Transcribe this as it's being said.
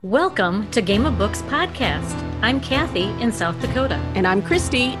Welcome to Game of Books Podcast. I'm Kathy in South Dakota. And I'm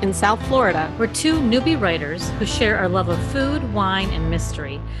Christy in South Florida. We're two newbie writers who share our love of food, wine, and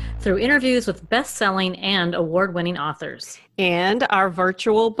mystery through interviews with best-selling and award-winning authors. And our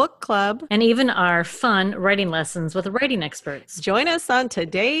virtual book club. And even our fun writing lessons with writing experts. Join us on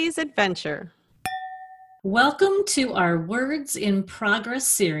today's adventure. Welcome to our Words in Progress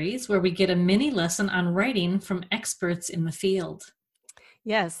series, where we get a mini lesson on writing from experts in the field.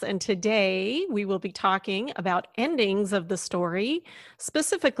 Yes, and today we will be talking about endings of the story,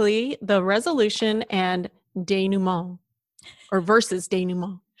 specifically the resolution and denouement, or versus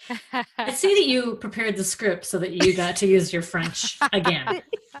denouement. I see that you prepared the script so that you got to use your French again.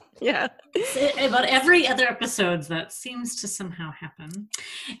 Yeah. About every other episode, that seems to somehow happen.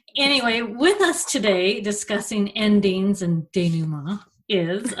 Anyway, with us today discussing endings and denouement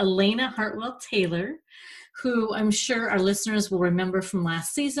is Elena Hartwell-Taylor, who I'm sure our listeners will remember from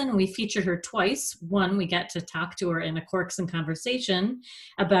last season. We featured her twice. One, we got to talk to her in a Corks and Conversation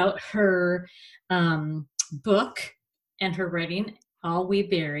about her book and her writing, All We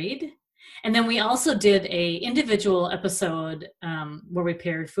Buried. And then we also did a individual episode where we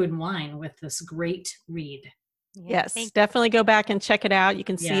paired food and wine with this great read. Yes, definitely go back and check it out. You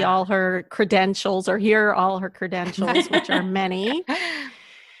can see all her credentials or hear all her credentials, which are many.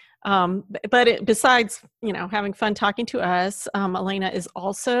 But besides, having fun talking to us, Elena is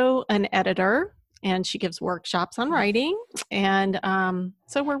also an editor and she gives workshops on writing. And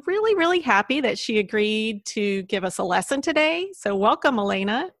so we're really, really happy that she agreed to give us a lesson today. So welcome,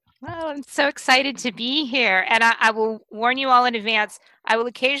 Elena. Well, I'm so excited to be here. And I will warn you all in advance, I will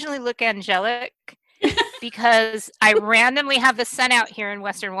occasionally look angelic because I randomly have the sun out here in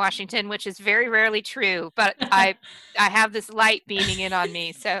Western Washington, which is very rarely true. But I have this light beaming in on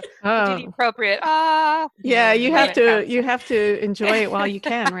me. So do the appropriate. Yeah, you have to enjoy it while you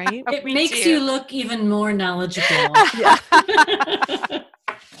can, right? It makes you look even more knowledgeable.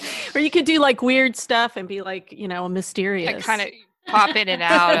 Or you could do like weird stuff and be like, mysterious. I kind of pop in and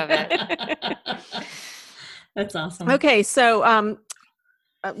out of it. That's awesome. Okay, so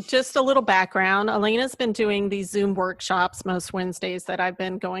just a little background. Elena's been doing these Zoom workshops most Wednesdays that I've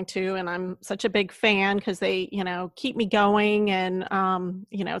been going to, and I'm such a big fan because they, keep me going, and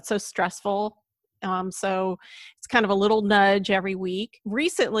it's so stressful. So it's kind of a little nudge every week.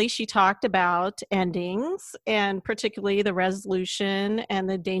 Recently, she talked about endings, and particularly the resolution and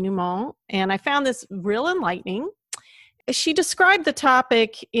the denouement, and I found this real enlightening. She described the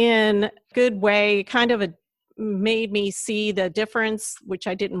topic in a good way, made me see the difference, which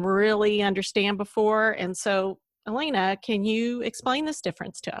I didn't really understand before. And so, Elena, can you explain this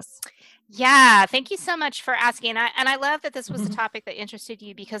difference to us? Yeah, thank you so much for asking. And I love that this was a topic that interested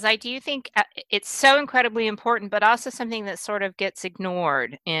you, because I do think it's so incredibly important, but also something that sort of gets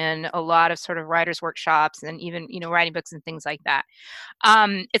ignored in a lot of sort of writers' workshops and even, writing books and things like that.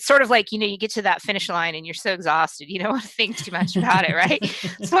 It's sort of like, you get to that finish line and you're so exhausted, you don't want to think too much about it, right?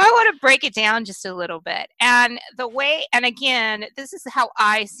 So I want to break it down just a little bit. And again, this is how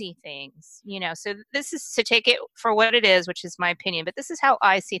I see things, so this is to take it for what it is, which is my opinion, but this is how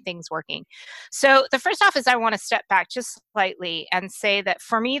I see things working. So the first off is I want to step back just slightly and say that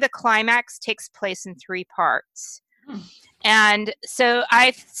for me, the climax takes place in three parts. And so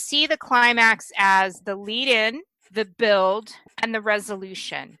I see the climax as the lead in, the build, and the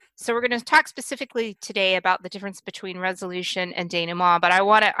resolution. So we're going to talk specifically today about the difference between resolution and denouement, but I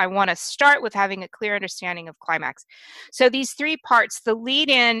want to start with having a clear understanding of climax. So these three parts, the lead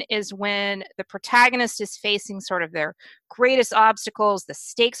in is when the protagonist is facing sort of their greatest obstacles, the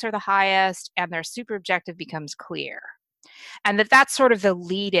stakes are the highest, and their super objective becomes clear. And that's sort of the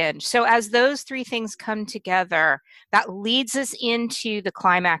lead in. So as those three things come together, that leads us into the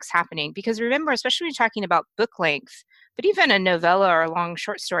climax happening. Because remember, especially when you're talking about book length, but even a novella or a long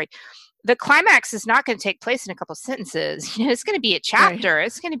short story, the climax is not going to take place in a couple sentences. It's going to be a chapter. Right.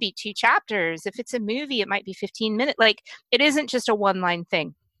 It's going to be 2 chapters. If it's a movie, it might be 15 minutes. Like, it isn't just a one-line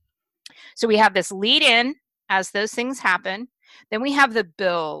thing. So we have this lead in as those things happen. Then we have the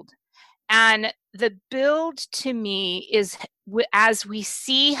build. And the build to me is as we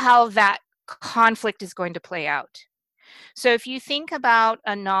see how that conflict is going to play out. So if you think about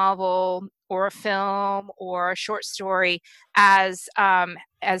a novel or a film or a short story as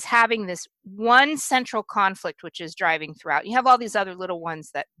having this one central conflict which is driving throughout, you have all these other little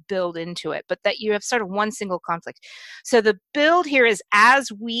ones that build into it, but that you have sort of one single conflict. So the build here is as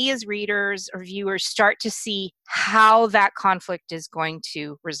we as readers or viewers start to see how that conflict is going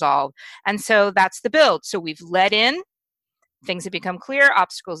to resolve. And so that's the build. So we've led in, things have become clear.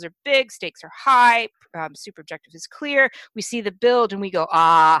 Obstacles are big, stakes are high, super objective is clear. We see the build and we go,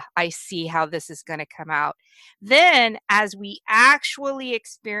 I see how this is going to come out. Then as we actually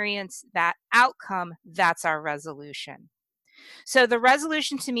experience that outcome, that's our resolution. So the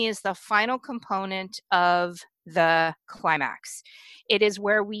resolution to me is the final component of the climax. It is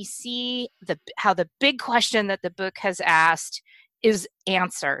where we see how the big question that the book has asked is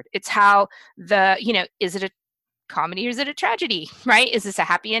answered. It's how is it a comedy or is it a tragedy, right? Is this a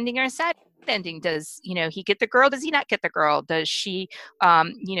happy ending or a sad ending? Does, he get the girl? Does he not get the girl? Does she,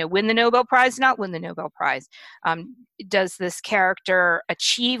 win the Nobel Prize, not win the Nobel Prize? Does this character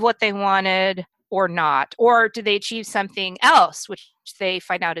achieve what they wanted or not? Or do they achieve something else, which they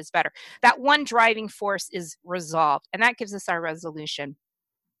find out is better? That one driving force is resolved, and that gives us our resolution.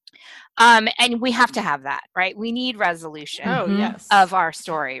 And we have to have that, right? We need resolution of our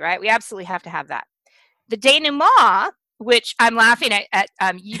story, right? We absolutely have to have that. The denouement, which I'm laughing at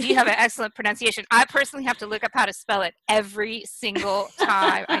you do have an excellent pronunciation. I personally have to look up how to spell it every single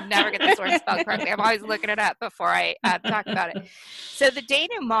time. I never get this word spelled correctly. I'm always looking it up before I talk about it. So the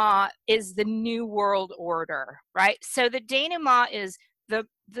denouement is the new world order, right? So the denouement is the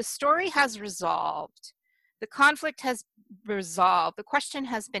story has resolved. The conflict has resolved. The question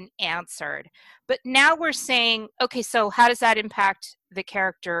has been answered. But now we're saying, okay, so how does that impact the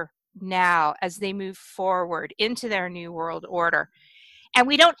character now as they move forward into their new world order? And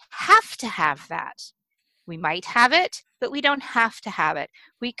we don't have to have that. We might have it, but we don't have to have it.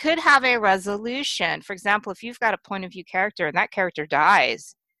 We could have a resolution. For example, if you've got a point of view character and that character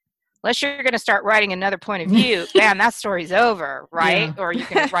dies, unless you're going to start writing another point of view, man, that story's over, right? Yeah. Or you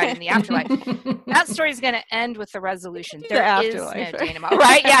can write in the afterlife. That story's going to end with the resolution. There is no denouement,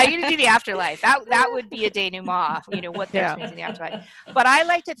 right? Yeah, you can do the afterlife. That would be a denouement, what there's in the afterlife. But I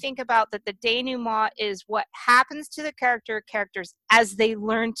like to think about that the denouement is what happens to the characters as they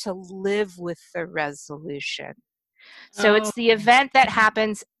learn to live with the resolution. So it's the event that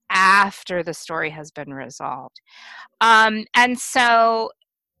happens after the story has been resolved. And so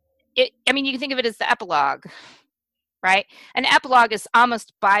you can think of it as the epilogue, right? An epilogue is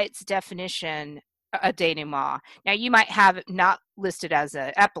almost by its definition a denouement. Now, you might have it not listed as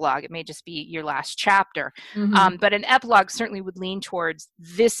an epilogue. It may just be your last chapter. Mm-hmm. But an epilogue certainly would lean towards,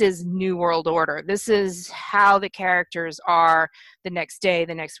 this is New World Order. This is how the characters are the next day,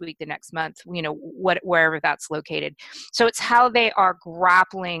 the next week, the next month, wherever that's located. So it's how they are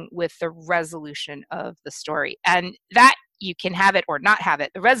grappling with the resolution of the story. And that you can have it or not have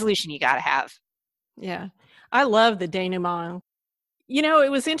it. The resolution you got to have. Yeah. I love the denouement.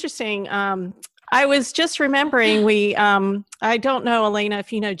 It was interesting. I was just remembering I don't know, Elena,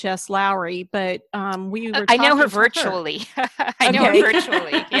 if you know Jess Lowry, but we were I know her virtually. I know her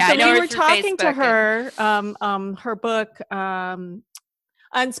virtually. Yeah, so I know we her were talking to her, her book,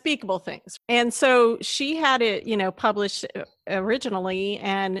 Unspeakable Things. And so she had it, published originally,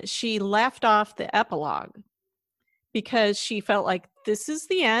 and she left off the epilogue because she felt like this is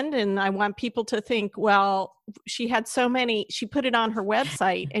the end. And I want people to think, well, she put it on her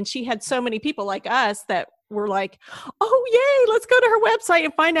website and she had so many people like us that were like, oh, yay, let's go to her website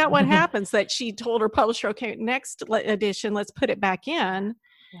and find out what happens, that she told her publisher, okay, next edition, let's put it back in.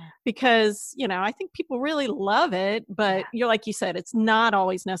 Yeah. Because, I think people really love it, but you're like you said, it's not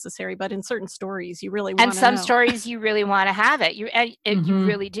always necessary, but in certain stories you really want to know. And some stories you really want to have it. You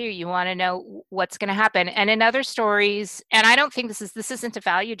really do. You want to know what's going to happen. And in other stories, and I don't think this isn't a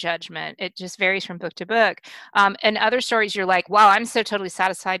value judgment. It just varies from book to book. In other stories, you're like, wow, I'm so totally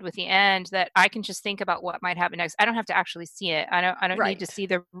satisfied with the end that I can just think about what might happen next. I don't have to actually see it. I don't need to see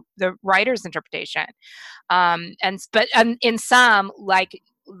the writer's interpretation. But in some, like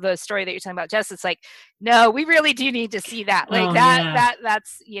the story that you're talking about, Jess, it's like, no, we really do need to see that. Like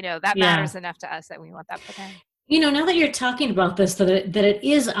that's that matters enough to us that we want that put in. Now that you're talking about this, that it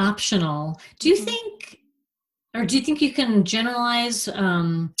is optional, do you think you can generalize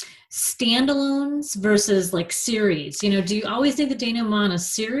standalones versus like series? Do you always need the denouement in a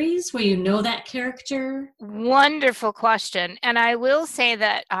series where that character? Wonderful question. And I will say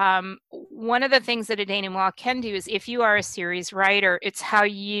that one of the things that a denouement can do is, if you are a series writer, it's how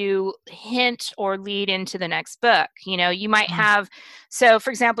you hint or lead into the next book. You might have, so for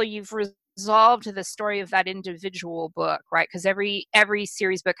example, you've resolved the story of that individual book, right? Because every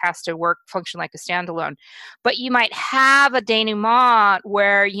series book has to function like a standalone. But you might have a denouement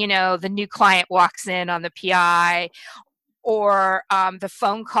where, the new client walks in on the PI, or the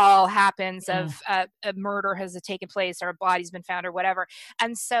phone call happens of a murder has taken place, or a body's been found, or whatever.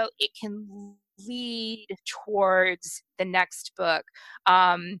 And so it can lead towards the next book.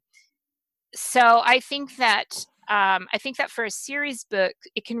 So I think that I think that for a series book,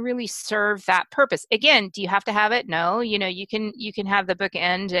 it can really serve that purpose. Again, do you have to have it? No. You can have the book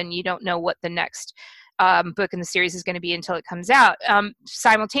end and you don't know what the next book in the series is going to be until it comes out.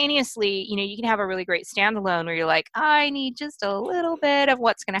 Simultaneously, you can have a really great standalone where you're like, I need just a little bit of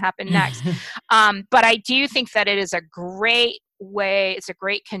what's going to happen next. But I do think that it is a great way, it's a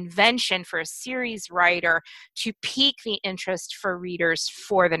great convention for a series writer to pique the interest for readers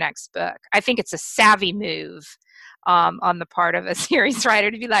for the next book. I think it's a savvy move on the part of a series writer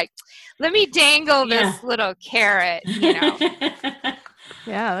to be like, let me dangle this little carrot,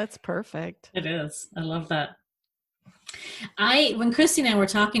 Yeah, that's perfect. It is. I love that. When Christy and I were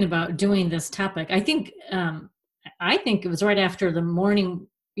talking about doing this topic, I think it was right after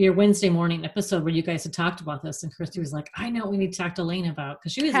your Wednesday morning episode where you guys had talked about this, and Christy was like, I know we need to talk to Lane about,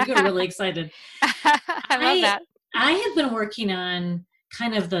 because you were really excited. I love that. I have been working on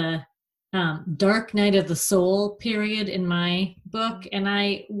kind of the dark night of the soul period in my book, and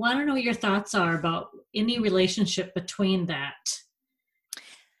I want to know what your thoughts are about any relationship between that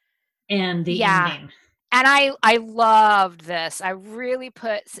and the ending. And I loved this. I really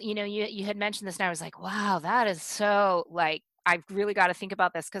put, you had mentioned this and I was like, wow, that is so like, I've really got to think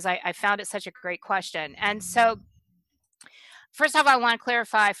about this because I found it such a great question. And so first off, I want to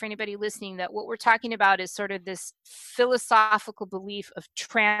clarify for anybody listening that what we're talking about is sort of this philosophical belief of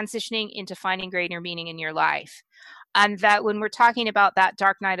transitioning into finding greater meaning in your life. And that when we're talking about that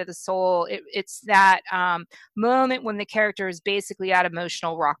dark night of the soul, it's that moment when the character is basically at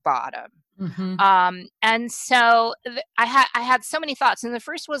emotional rock bottom. Mm-hmm. And so I had so many thoughts. And the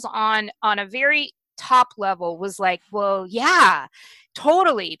first was on a very top level was like, well, yeah,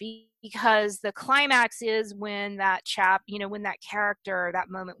 totally. Because the climax is when that when that character, that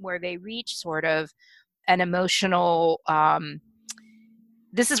moment where they reach sort of an emotional,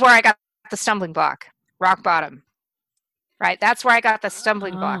 this is where I got the stumbling block, rock bottom. Right. That's where I got the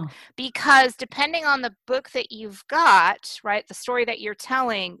stumbling block, because depending on the book that you've got, right, the story that you're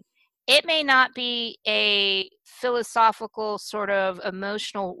telling, it may not be a philosophical sort of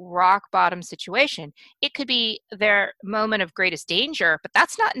emotional rock bottom situation. It could be their moment of greatest danger, but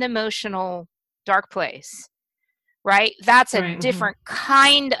that's not an emotional dark place, right? That's a different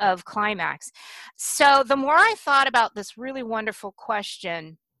kind of climax. So the more I thought about this really wonderful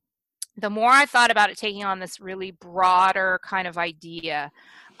question, the more I thought about it taking on this really broader kind of idea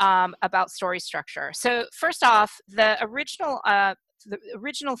about story structure. So first off, the original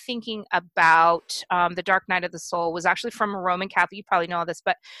thinking about the Dark Night of the Soul was actually from a Roman Catholic. You probably know all this,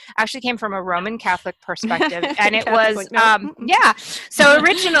 but actually came from a Roman Catholic perspective. And it was, So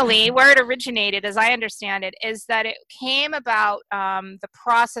originally, where it originated, as I understand it, is that it came about the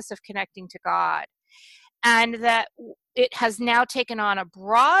process of connecting to God. And that it has now taken on a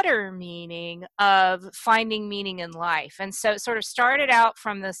broader meaning of finding meaning in life. And so it sort of started out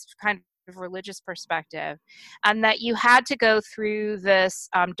from this kind of religious perspective, and that you had to go through this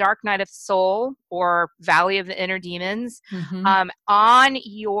dark night of the soul, or valley of the inner demons, on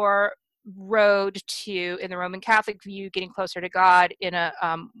your road to, in the Roman Catholic view, getting closer to God, in a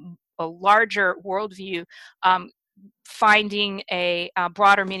larger worldview, finding a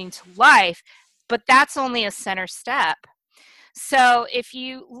broader meaning to life. But that's only a center step. So if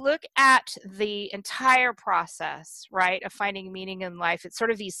you look at the entire process, right, of finding meaning in life, it's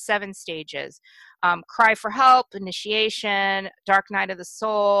sort of these 7 stages: cry for help, initiation, dark night of the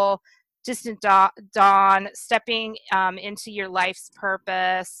soul, distant dawn, stepping into your life's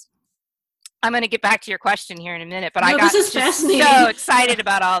purpose. I'm going to get back to your question here in a minute, but I got just so excited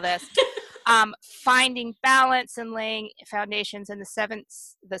about all this. Finding balance and laying foundations, and the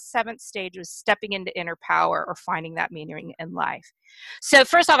seventh stage was stepping into inner power, or finding that meaning in life. So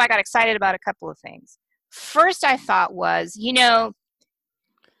first off, I got excited about a couple of things. First, I thought was, you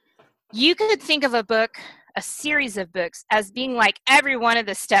could think of a series of books, as being like every one of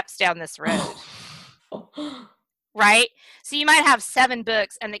the steps down this road. Right? So you might have 7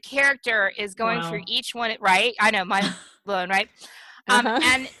 books and the character is going through each one, right? I know, mind blown, right?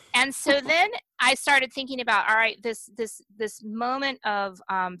 And so then I started thinking about, all right, this moment of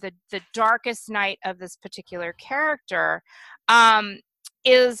the darkest night of this particular character,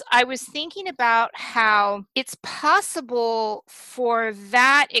 is I was thinking about how it's possible for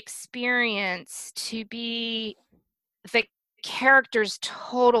that experience to be the character's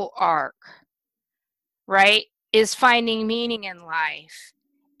total arc, right? Is finding meaning in life.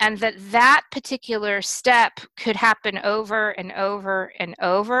 And that particular step could happen over and over and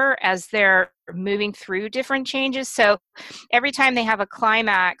over as they're moving through different changes. So every time they have a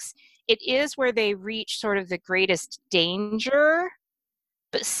climax, it is where they reach sort of the greatest danger,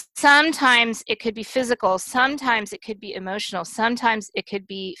 But sometimes it could be physical, sometimes it could be emotional, sometimes it could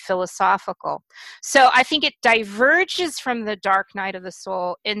be philosophical. So I think it diverges from the dark night of the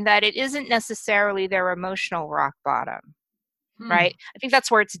soul in that it isn't necessarily their emotional rock bottom, right? I think that's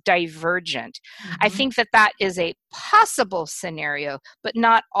where it's divergent. I think that is a possible scenario, but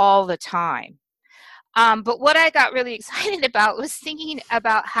not all the time. But what I got really excited about was thinking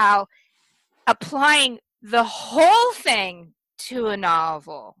about how applying the whole thing to a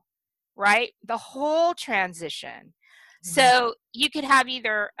novel, right? The whole transition. So you could have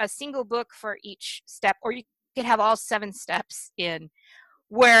either a single book for each step, or you could have all 7 steps in,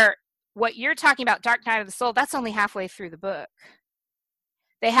 where what you're talking about, Dark Night of the Soul, that's only halfway through the book.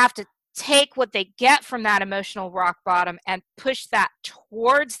 They have to take what they get from that emotional rock bottom and push that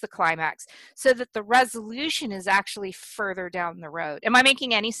towards the climax so that the resolution is actually further down the road. Am I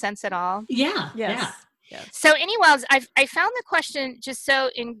making any sense at all? Yeah. Yes. Yeah. Yes. So anyways, I found the question just so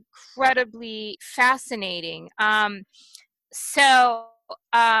incredibly fascinating. I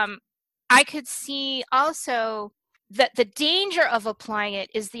could see also that the danger of applying it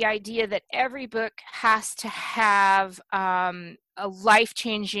is the idea that every book has to have a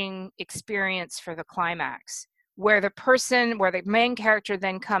life-changing experience for the climax, where the main character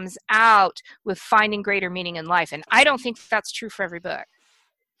then comes out with finding greater meaning in life. And I don't think that's true for every book.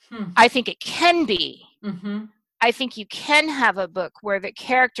 I think it can be. I think you can have a book where the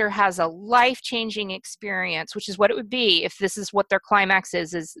character has a life-changing experience, which is what it would be if this is what their climax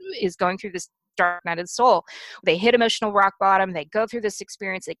is going through this dark night of the soul. They hit emotional rock bottom, they go through this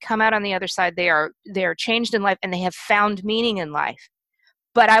experience, they come out on the other side, they are changed in life, and they have found meaning in life.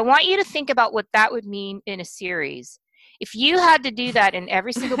 But I want you to think about what that would mean in a series. If you had to do that in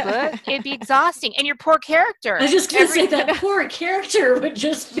every single book, it'd be exhausting. And your poor character. I was just going to say that poor character would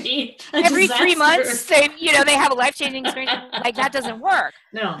just be every disaster. 3 months, they have a life-changing experience. Like, that doesn't work.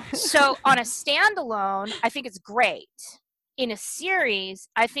 No. So on a standalone, I think it's great. In a series,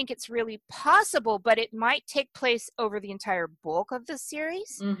 I think it's really possible, but it might take place over the entire bulk of the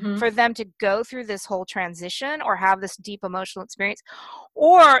series for them to go through this whole transition or have this deep emotional experience.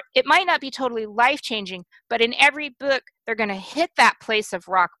 Or it might not be totally life-changing, but in every book, they're going to hit that place of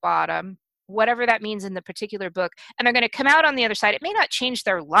rock bottom, whatever that means in the particular book, and they're going to come out on the other side. It may not change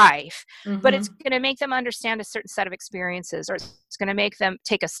their life, but it's going to make them understand a certain set of experiences, or it's going to make them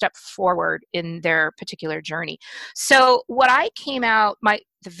take a step forward in their particular journey. So what I came out,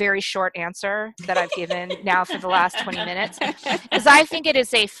 the very short answer that I've given now for the last 20 minutes, is I think it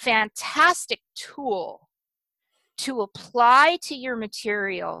is a fantastic tool to apply to your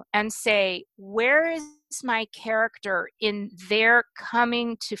material and say, where is my character in their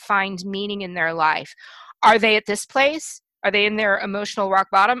coming to find meaning in their life? Are they at this place? Are they in their emotional rock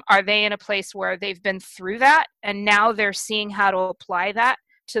bottom? Are they in a place where they've been through that and now they're seeing how to apply that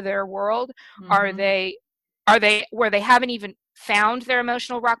to their world? Are they where they haven't even found their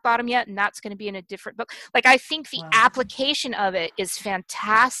emotional rock bottom yet, and that's going to be in a different book? Like, I think the application of it is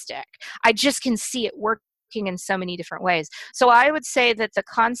fantastic. I just can see it working in so many different ways. So I would say that the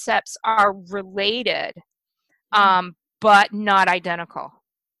concepts are related, but not identical.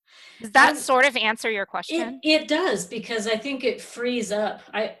 Does that sort of answer your question? It does, because I think it frees up.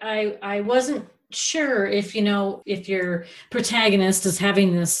 I wasn't sure if your protagonist is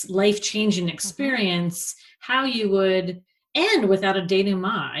having this life-changing experience, how you would end without a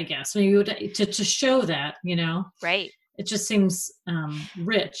denouement, I guess. Maybe you would to show that, Right. It just seems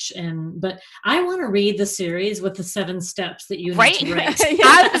rich, but I want to read the series with the 7 steps that you need to write.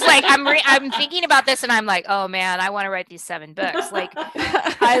 I was like, I'm thinking about this, and I'm like, oh man, I want to write these 7 books. Like,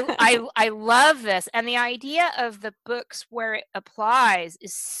 I love this, and the idea of the books where it applies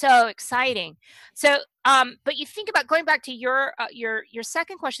is so exciting. So, but you think about going back to your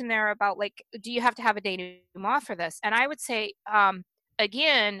second question there about, like, do you have to have a denouement for this? And I would say,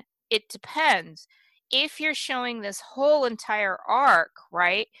 again, it depends. If you're showing this whole entire arc,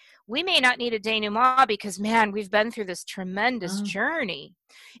 right, we may not need a denouement because, man, we've been through this tremendous journey.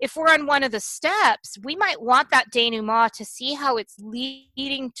 If we're on one of the steps, we might want that denouement to see how it's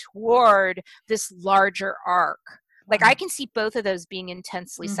leading toward this larger arc. Like, I can see both of those being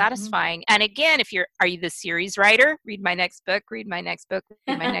intensely satisfying. And again, are you the series writer? Read my next book, read my next book,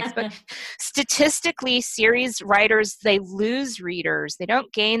 read my next book. Statistically, series writers, they lose readers. They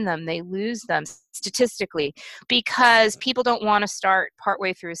don't gain them, they lose them statistically, because people don't want to start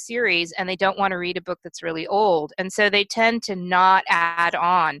partway through a series and they don't want to read a book that's really old. And so they tend to not add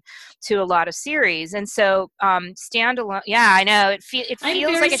on to a lot of series. And so standalone, I know, it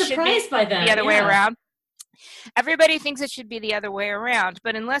feels like it should be by that. The other way around. Everybody thinks it should be the other way around,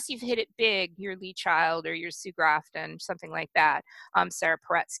 but unless you've hit it big, your Lee Child or your Sue Grafton, something like that, Sarah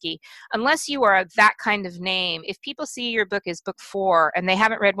Paretsky, unless you are that kind of name, if people see your book as book 4 and they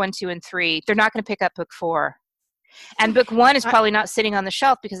haven't read 1, 2, and 3, they're not going to pick up book 4. And book 1 is probably not sitting on the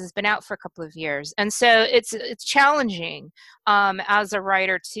shelf because it's been out for a couple of years. And so it's challenging as a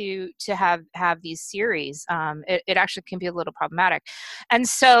writer to have these series. It actually can be a little problematic. And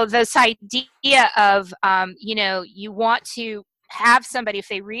so this idea of, you want to have somebody, if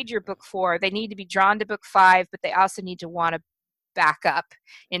they read your book 4, they need to be drawn to book 5, but they also need to want to back up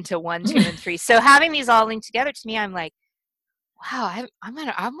into 1, 2, and 3. So having these all linked together, to me, I'm like, wow, I'm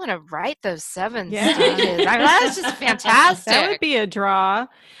gonna write those 7 stages. That's just fantastic. That would be a draw.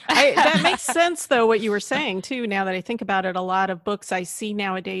 That makes sense, though, what you were saying too. Now that I think about it, a lot of books I see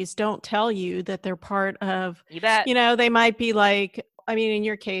nowadays don't tell you that they're part of. You bet. They might be like, I mean, in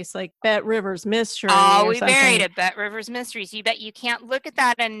your case, like Bet Rivers Mystery. Oh, we buried it. Bet Rivers Mysteries. You bet you can't look at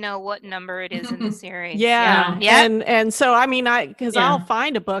that and know what number it is in the series. Yeah. And so, I mean, I'll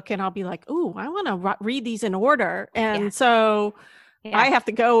find a book and I'll be like, ooh, I want to read these in order. And so I have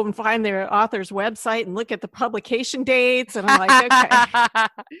to go and find their author's website and look at the publication dates. And I'm like,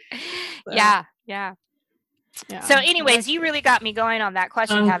 okay. Yeah. So anyways, you really got me going on that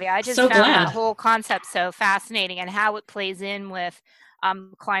question, Kathy. I just found that whole concept so fascinating and how it plays in with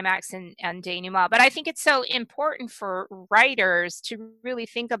climax and denouement. But I think it's so important for writers to really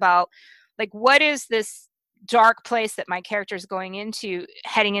think about, like, what is this dark place that my character is going into,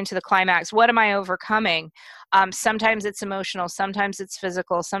 heading into the climax? What am I overcoming? Sometimes it's emotional, sometimes it's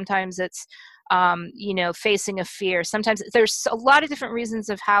physical, sometimes it's facing a fear. Sometimes there's a lot of different reasons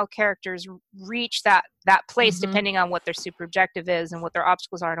of how characters reach that place, depending on what their super objective is and what their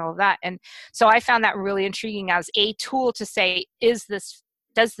obstacles are and all of that. And so I found that really intriguing as a tool to say, does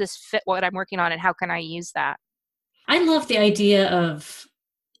this fit what I'm working on, and how can I use that? I love the idea of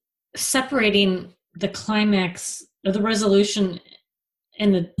separating the climax or the resolution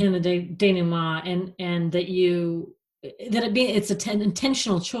and the denouement, and it's an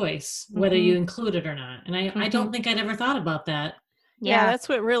intentional choice whether you include it or not. And I don't think I'd ever thought about that. Yeah, that's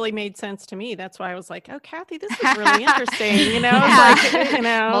what really made sense to me. That's why I was like, oh, Kathy, this is really interesting. It's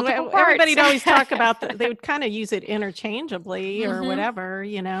like, everybody'd always talk about they would kind of use it interchangeably or whatever,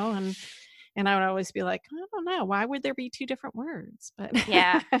 and I would always be like, I don't know, why would there be 2 different words? But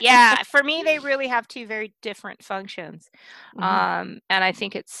for me, they really have 2 very different functions. And I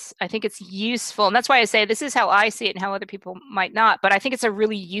think it's useful. And that's why I say this is how I see it and how other people might not. But I think it's a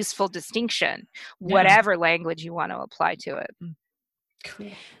really useful distinction, whatever language you want to apply to it.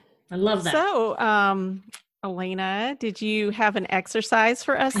 Cool. I love that. So, Elena, did you have an exercise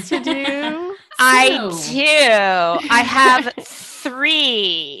for us to do? I do. I have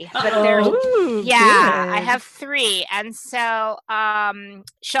 3, but there's I have 3, and so I'm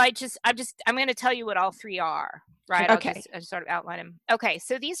going to tell you what all 3 are. Right. Okay. I'll just sort of outline them. Okay.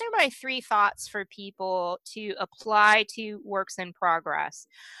 So these are my 3 thoughts for people to apply to works in progress.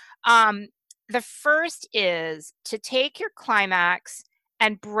 The first is to take your climax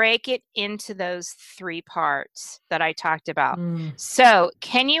and break it into those 3 parts that I talked about. So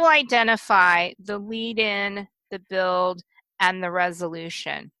can you identify the lead in, the build, and the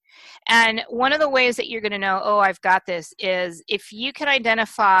resolution? And one of the ways that you're going to know, oh, I've got this, is if you can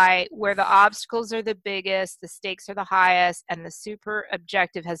identify where the obstacles are the biggest, the stakes are the highest, and the super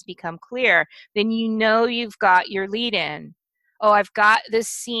objective has become clear, then you know you've got your lead in. Oh, I've got this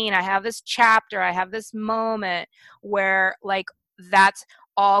scene, I have this chapter, I have this moment where, like, that's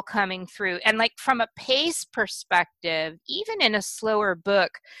all coming through. And like from a pace perspective, even in a slower book,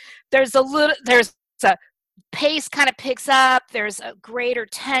 there's a pace kind of picks up. There's a greater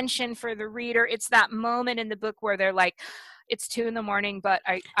tension for the reader. It's that moment in the book where they're like, it's 2 a.m, but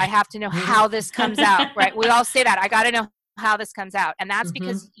I have to know how this comes out, right? We all say that. I got to know how this comes out. And that's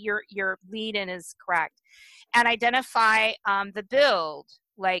because your lead in is correct. And identify the build.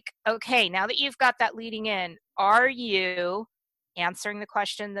 Like, okay, now that you've got that leading in, are you answering the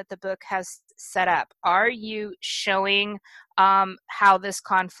question that the book has set up? Are you showing how this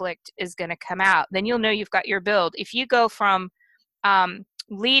conflict is going to come out? Then you'll know you've got your build. If you go from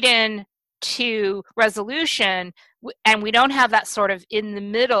lead in to resolution and we don't have that sort of in the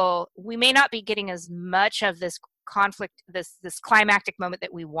middle, we may not be getting as much of this conflict, this climactic moment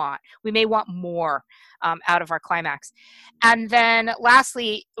that we want. We may want more out of our climax. And then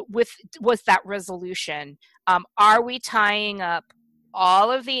lastly, was that resolution. Are we tying up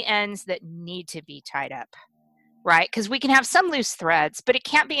all of the ends that need to be tied up? Right? Because we can have some loose threads, but it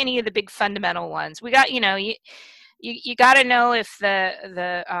can't be any of the big fundamental ones. We got, You got to know if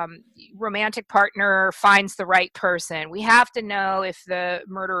the romantic partner finds the right person. We have to know if the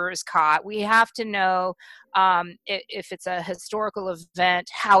murderer is caught. We have to know if it's a historical event,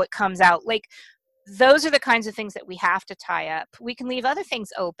 how it comes out. Like, those are the kinds of things that we have to tie up. We can leave other things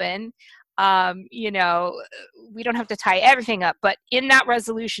open. We don't have to tie everything up, but in that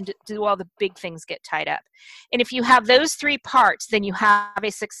resolution, do all the big things get tied up? And if you have those 3 parts, then you have a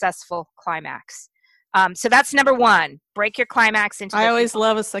successful climax. So that's number 1. Break your climax into. I always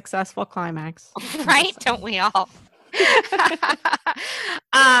love a successful climax. Right? Don't we all?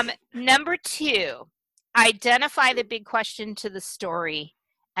 Number 2, identify the big question to the story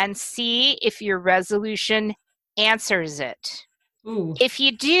and see if your resolution answers it. Ooh. If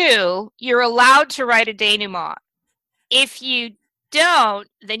you do, you're allowed to write a denouement. If you don't,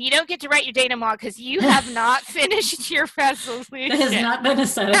 then you don't get to write your denouement because you have not finished your resolution. That has not been a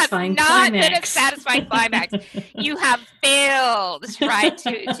satisfying That's climax. not been a satisfying climax. You have failed, right,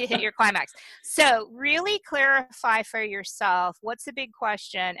 to hit your climax. So really clarify for yourself, what's the big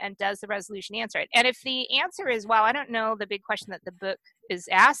question, and does the resolution answer it? And if the answer is, wow, I don't know the big question that the book is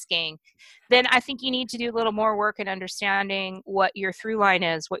asking, then I think you need to do a little more work in understanding what your through line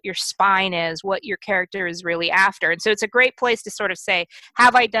is, what your spine is, what your character is really after. And so it's a great place to sort of say,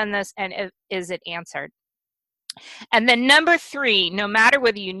 have I done this, and is it answered? And then number 3, no matter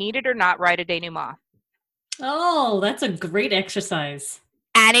whether you need it or not, write a denouement. Oh, that's a great exercise.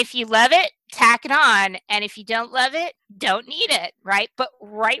 And if you love it, tack it on. And if you don't love it, don't need it, right? But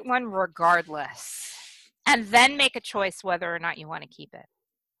write one regardless. And then make a choice whether or not you want to keep it.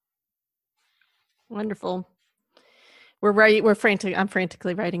 Wonderful. I'm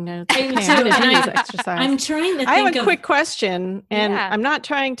frantically writing notes. I am Okay, too, I'm gonna do and this exercise. I'm trying to think I have a of quick question, and Yeah. I'm not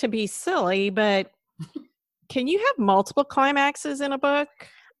trying to be silly, but can you have multiple climaxes in a book?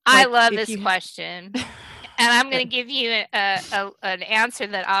 I Like, love if this you- question. And I'm going to give you an answer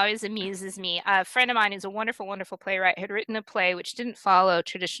that always amuses me. A friend of mine who's a wonderful, wonderful playwright had written a play which didn't follow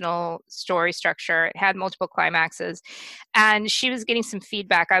traditional story structure. It had multiple climaxes. And she was getting some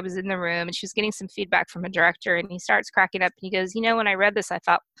feedback. I was in the room, and she was getting some feedback from a director. And he starts cracking up, and he goes, when I read this, I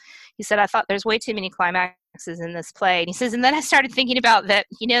thought there's way too many climaxes in this play. And he says, and then I started thinking about that,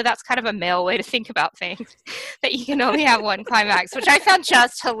 that's kind of a male way to think about things, that you can only have one climax, which I found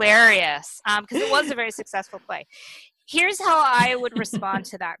just hilarious, because it was a very successful play. Here's how I would respond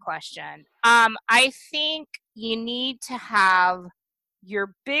to that question. I think you need to have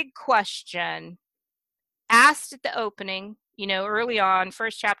your big question asked at the opening, early on,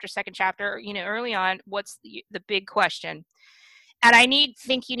 first chapter, second chapter, early on, what's the big question? And I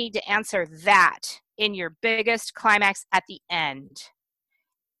think you need to answer that in your biggest climax at the end.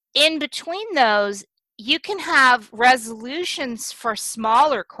 In between those, you can have resolutions for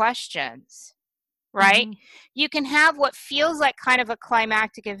smaller questions, right? Mhm. You can have what feels like kind of a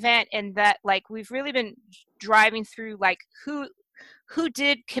climactic event, and that, like, we've really been driving through, like, who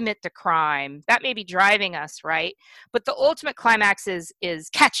did commit the crime. That may be driving us, right? But the ultimate climax is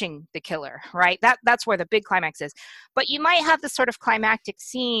catching the killer, right? That's where the big climax is. But you might have this sort of climactic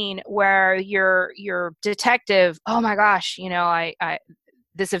scene where your detective, oh my gosh, I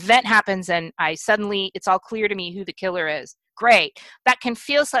this event happens, and it's all clear to me who the killer is. Great. That can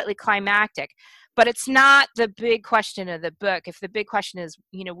feel slightly climactic. But it's not the big question of the book. If the big question is,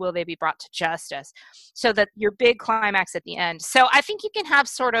 will they be brought to justice? So that your big climax at the end. So I think you can have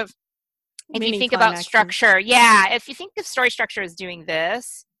sort of, if you think about structure, if you think of story structure as doing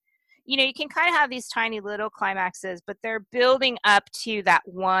this, you can kind of have these tiny little climaxes, but they're building up to that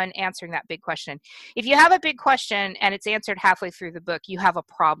one answering that big question. If you have a big question and it's answered halfway through the book, you have a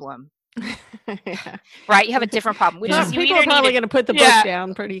problem. Yeah. Right? You have a different problem, which is you people either are probably going to put the book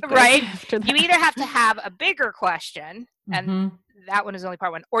down pretty quick. Right? After that. You either have to have a bigger question, and that one is only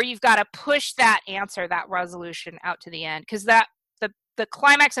part 1, or you've got to push that answer, that resolution out to the end, because the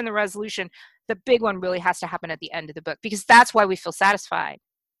climax and the resolution, the big one really has to happen at the end of the book, because that's why we feel satisfied.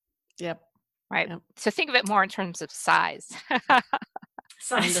 Yep. Right. Yep. So think of it more in terms of size.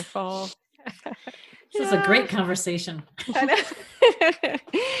 Wonderful. This is a great conversation.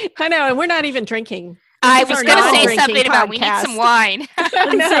 I know, and we're not even drinking. I was going to say something about we need podcast. some wine.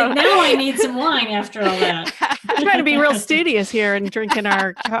 Now I need some wine after all that. I'm trying to be real studious here and drinking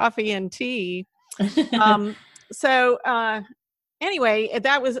our coffee and tea. Anyway,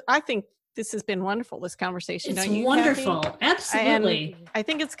 I think this has been wonderful, this conversation. It's don't you, wonderful. Kathy? Absolutely. And I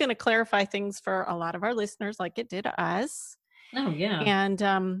think it's going to clarify things for a lot of our listeners, like it did us. Oh, yeah. And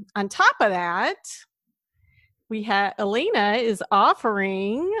on top of that, we had Elena is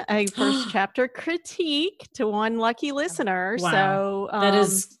offering a first chapter critique to one lucky listener. Wow. So That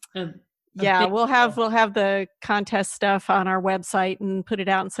is Yeah, big we'll have the contest stuff on our website and put it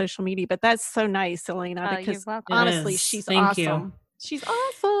out on social media. But that's so nice, Elena, Oh, you're because welcome. honestly, It is. she's Thank you. awesome. She's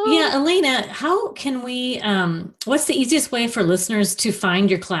awesome. Yeah, Elena, how can we, what's the easiest way for listeners to find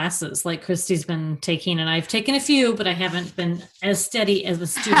your classes like Christy's been taking? And I've taken a few, but I haven't been as steady as a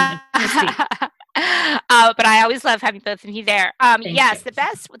student as Christy. But I always love having both of you there. Yes, you.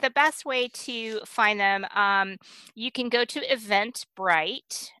 the best way to find them, you can go to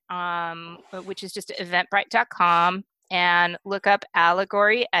Eventbrite, which is just eventbrite.com, and look up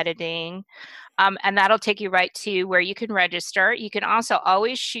allegory editing. And that'll take you right to where you can register. You can also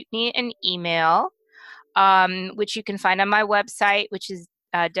always shoot me an email, which you can find on my website, which is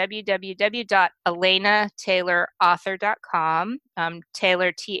www.elenataylorauthor.com,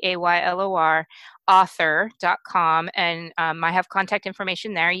 Taylor, Taylor, author.com. And I have contact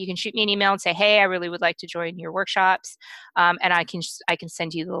information there. You can shoot me an email and say, hey, I really would like to join your workshops. And I can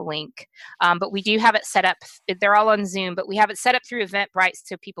send you the link. But we do have it set up. They're all on Zoom, but we have it set up through Eventbrite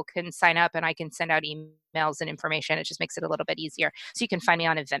so people can sign up and I can send out emails and information. It just makes it a little bit easier. So you can find me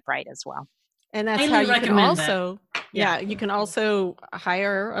on Eventbrite as well. And that's Highly how you can recommend also, you can also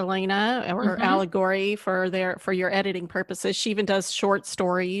hire Elena or Allegory for your editing purposes. She even does short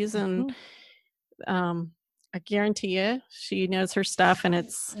stories, and I guarantee you, she knows her stuff. And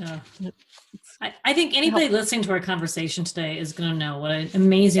it's. I think anybody listening to our conversation today is going to know what an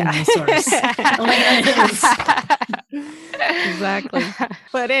amazing resource Elena is. Exactly.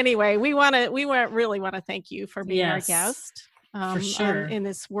 But anyway, we really want to thank you for being our guest. For sure. In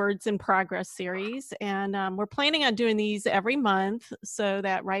this Words in Progress series. And we're planning on doing these every month so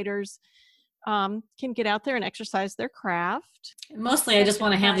that writers can get out there and exercise their craft. Mostly, I just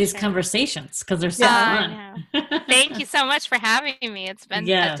want to have these conversations because they're so fun. Thank you so much for having me. It's been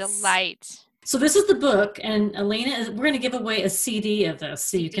a delight. So this is the book, and Elena, we're going to give away a CD of this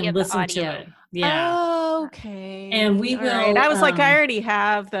so you can listen to it. Yeah. Oh, okay. And we will. Right. I was like, I already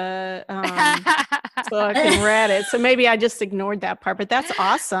have the book and read it, so maybe I just ignored that part. But that's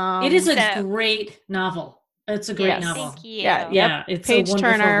awesome. It is a great novel. It's a great novel. Thank you. Yeah. It's Page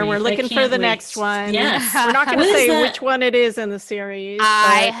Turner. We're looking for the next one. Yes. We're not going to say which one it is in the series.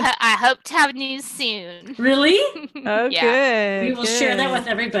 I hope to have news soon. Really? Oh, good. We will share that with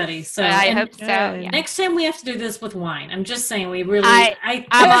everybody. So I hope so. Next time we have to do this with wine. I'm just saying we really. I'm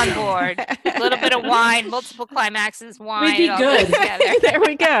on board. A little bit of wine, multiple climaxes, wine. We'd be good. There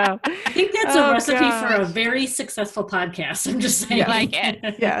we go. I think that's a recipe for a very successful podcast. I'm just saying. I like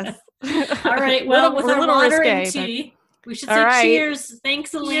it. Yes. All right. Well, with our water risque, and tea, we should say cheers.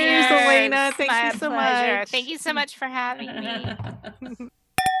 Thanks, Elena. Cheers, Elena. Thank you so much. Thank you so much for having me.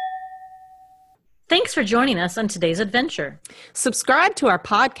 Thanks for joining us on today's adventure. Subscribe to our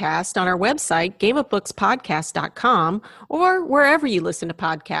podcast on our website, gameofbookspodcast.com, or wherever you listen to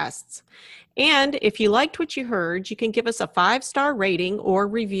podcasts. And if you liked what you heard, you can give us a 5-star rating or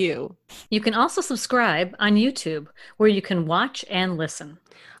review. You can also subscribe on YouTube, where you can watch and listen.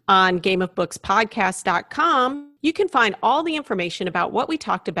 On gameofbookspodcast.com, you can find all the information about what we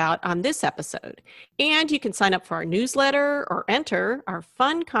talked about on this episode. And you can sign up for our newsletter or enter our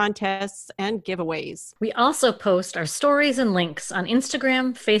fun contests and giveaways. We also post our stories and links on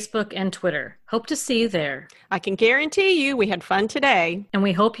Instagram, Facebook, and Twitter. Hope to see you there. I can guarantee you we had fun today. And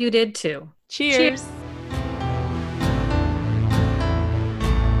we hope you did too. Cheers.